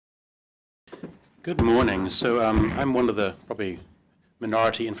Good morning. So I'm one of the probably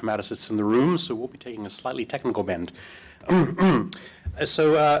minority informaticists in the room, so we'll be taking a slightly technical bend. My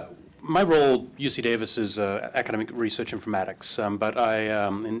role at UC Davis is academic research informatics, but I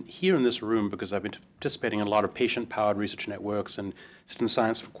am here in this room because I've been participating in a lot of patient-powered research networks and citizen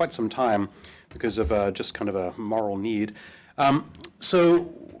science for quite some time because of just kind of a moral need.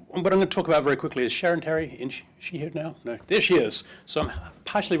 What I'm going to talk about very quickly is Sharon Terry. Is she here now? No, there she is. So I'm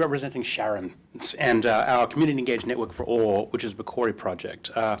partially representing Sharon and our Community Engaged Network for All, which is the Corey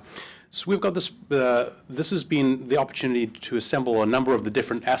project. So we've got this, this has been the opportunity to assemble a number of the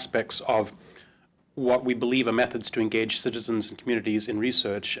different aspects of what we believe are methods to engage citizens and communities in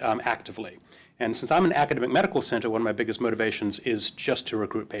research actively. And since I'm an academic medical center, one of my biggest motivations is just to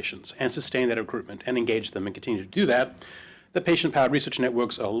recruit patients and sustain that recruitment and engage them and continue to do that. The patient-powered research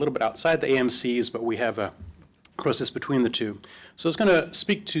networks are a little bit outside the AMCs, but we have a process between the two. So I was going to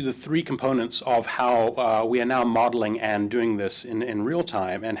speak to the three components of how we are now modeling and doing this in real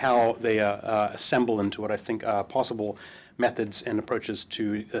time and how they assemble into what I think are possible methods and approaches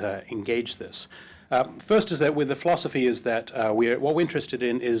to engage this. First is that the philosophy is that what we're interested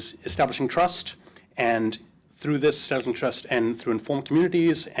in is establishing trust, and through this establishing trust and through informed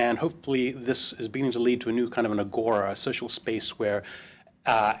communities, and hopefully this is beginning to lead to a new kind of an agora, a social space where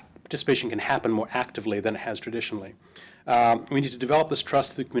participation can happen more actively than it has traditionally. We need to develop this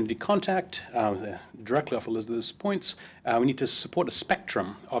trust through community contact, directly off Elizabeth's points. We need to support a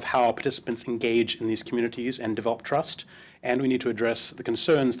spectrum of how participants engage in these communities and develop trust, and we need to address the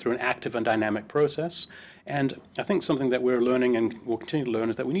concerns through an active and dynamic process. And I think something that we're learning and will continue to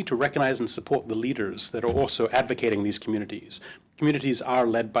learn is that we need to recognize and support the leaders that are also advocating these communities. Communities are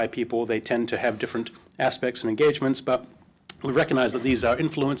led by people. They tend to have different aspects and engagements, but we recognize that these are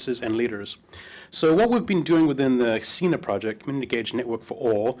influencers and leaders. So what we've been doing within the CENA project, Community Engaged Network for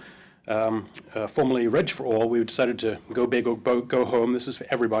All, formerly Reg for All, we decided to go big or go home, this is for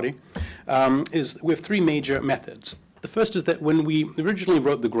everybody, is we have three major methods. The first is that when we originally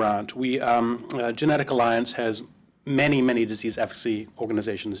wrote the grant, Genetic Alliance has many, many disease advocacy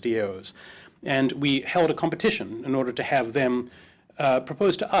organizations, DAOs, and we held a competition in order to have them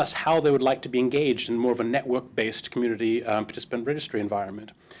propose to us how they would like to be engaged in more of a network-based community participant registry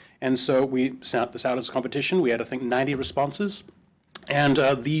environment. And so we sent this out as a competition. We had, I think, 90 responses. And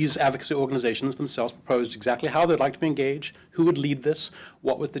these advocacy organizations themselves proposed exactly how they'd like to be engaged, who would lead this,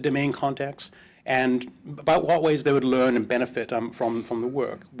 what was the domain context, and about what ways they would learn and benefit from the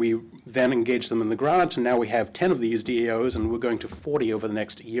work. We then engaged them in the grant, and now we have 10 of these DAOs, and we're going to 40 over the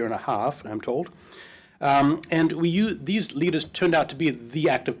next year and a half, I'm told. And these leaders turned out to be the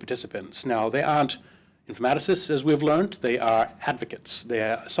active participants. Now, they aren't informaticists, as we've learned. They are advocates.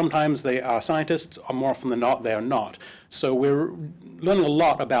 Sometimes they are scientists, or more often than not, they are not. So we're learning a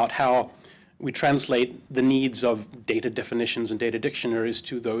lot about how we translate the needs of data definitions and data dictionaries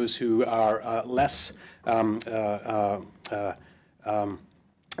to those who are less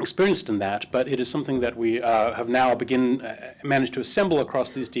experienced in that. But it is something that we have now managed to assemble across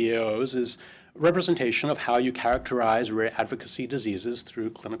these DAOs is representation of how you characterize rare advocacy diseases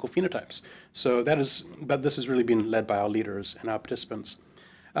through clinical phenotypes. So but this has really been led by our leaders and our participants.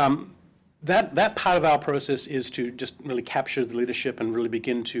 That part of our process is to just really capture the leadership and really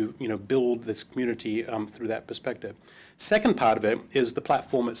begin to build this community through that perspective. Second part of it is the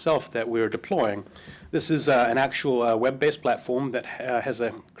platform itself that we're deploying. This is an actual web-based platform that has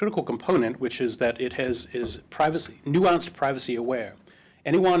a critical component, which is that it is nuanced privacy aware.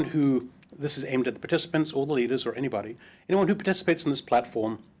 This is aimed at the participants or the leaders or anyone who participates in this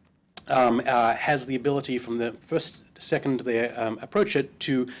platform has the ability from the first second they approach it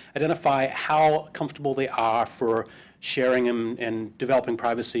to identify how comfortable they are for sharing and developing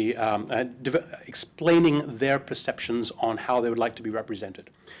privacy, explaining their perceptions on how they would like to be represented.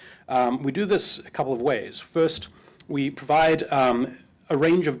 We do this a couple of ways. First, we provide a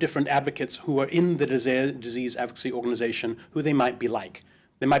range of different advocates who are in the disease advocacy organization who they might be like.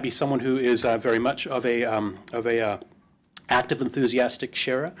 There might be someone who is very much of a active, enthusiastic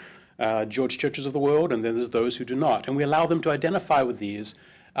sharer, George Churches of the world, and then there's those who do not. And we allow them to identify with these,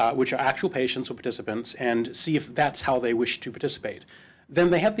 which are actual patients or participants, and see if that's how they wish to participate. Then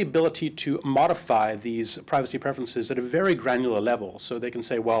they have the ability to modify these privacy preferences at a very granular level. So they can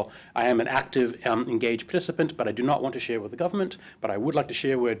say, well, I am an active, engaged participant, but I do not want to share with the government, but I would like to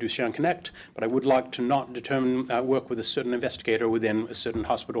share where Duchenne Connect, but I would like to not work with a certain investigator within a certain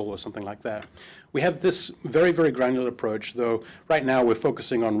hospital or something like that. We have this very, very granular approach, though right now we're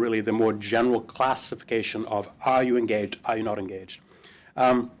focusing on really the more general classification of are you engaged, are you not engaged.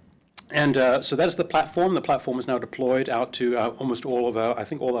 And so that is the platform. The platform is now deployed out to almost all of our, I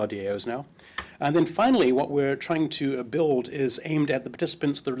think all our DAOs now. And then finally, what we're trying to build is aimed at the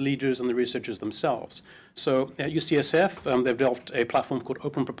participants, the leaders, and the researchers themselves. So at UCSF, they've developed a platform called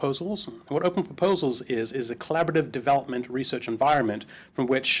Open Proposals. And what Open Proposals is a collaborative development research environment from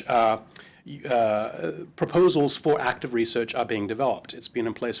which proposals for active research are being developed. It's been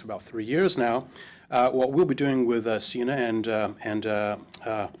in place for about 3 years now. What we'll be doing with Sina and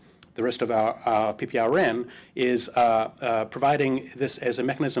the rest of our PPRN is providing this as a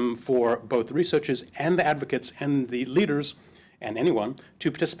mechanism for both the researchers and the advocates and the leaders and anyone to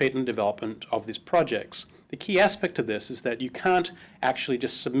participate in the development of these projects. The key aspect of this is that you can't actually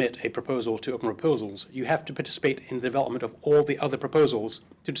just submit a proposal to Open Proposals. You have to participate in the development of all the other proposals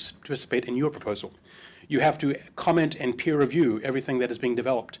to participate in your proposal. You have to comment and peer review everything that is being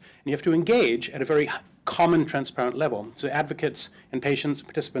developed. And you have to engage at a very common, transparent level. So advocates and patients and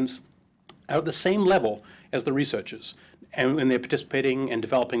participants are at the same level as the researchers and when they're participating and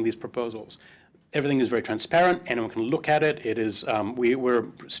developing these proposals. Everything is very transparent. Anyone can look at it. It is, we're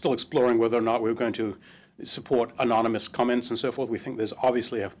still exploring whether or not we're going to support anonymous comments and so forth. We think there's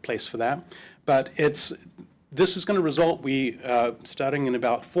obviously a place for that. But this is going to result, starting in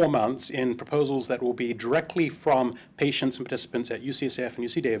about 4 months, in proposals that will be directly from patients and participants at UCSF and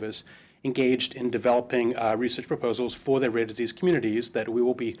UC Davis engaged in developing research proposals for their rare disease communities that we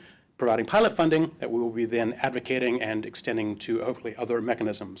will be providing pilot funding that we will be then advocating and extending to hopefully other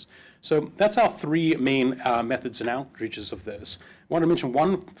mechanisms. So that's our 3 main methods and outreaches of this. I want to mention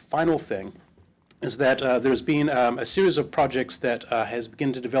one final thing, is that there's been a series of projects that has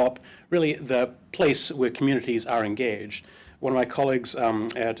begun to develop really the place where communities are engaged. One of my colleagues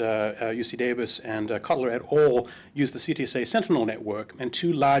at UC Davis and Kotler et al. Used the CTSA Sentinel Network and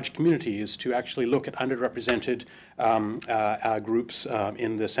 2 large communities to actually look at underrepresented groups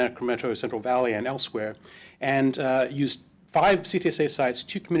in the Sacramento Central Valley and elsewhere, and used 5 CTSA sites,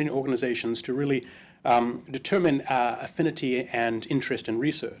 2 community organizations to really determine affinity and interest in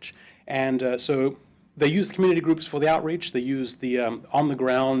research. And so they use the community groups for the outreach. They use the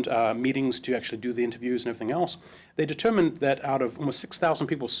on-the-ground meetings to actually do the interviews and everything else. They determined that out of almost 6,000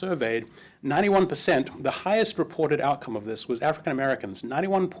 people surveyed, 91%, the highest reported outcome of this was African Americans.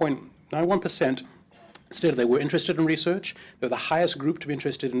 91% stated they were interested in research. They're the highest group to be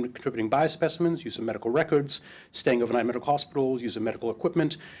interested in contributing biospecimens, use of medical records, staying overnight in medical hospitals, use of medical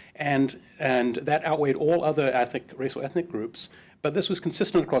equipment, and that outweighed all other racial ethnic groups. But this was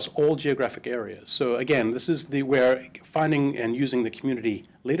consistent across all geographic areas. So again, this is where finding and using the community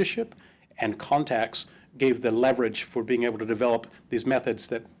leadership and contacts gave the leverage for being able to develop these methods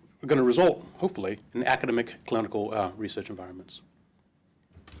that are going to result, hopefully, in academic clinical research environments.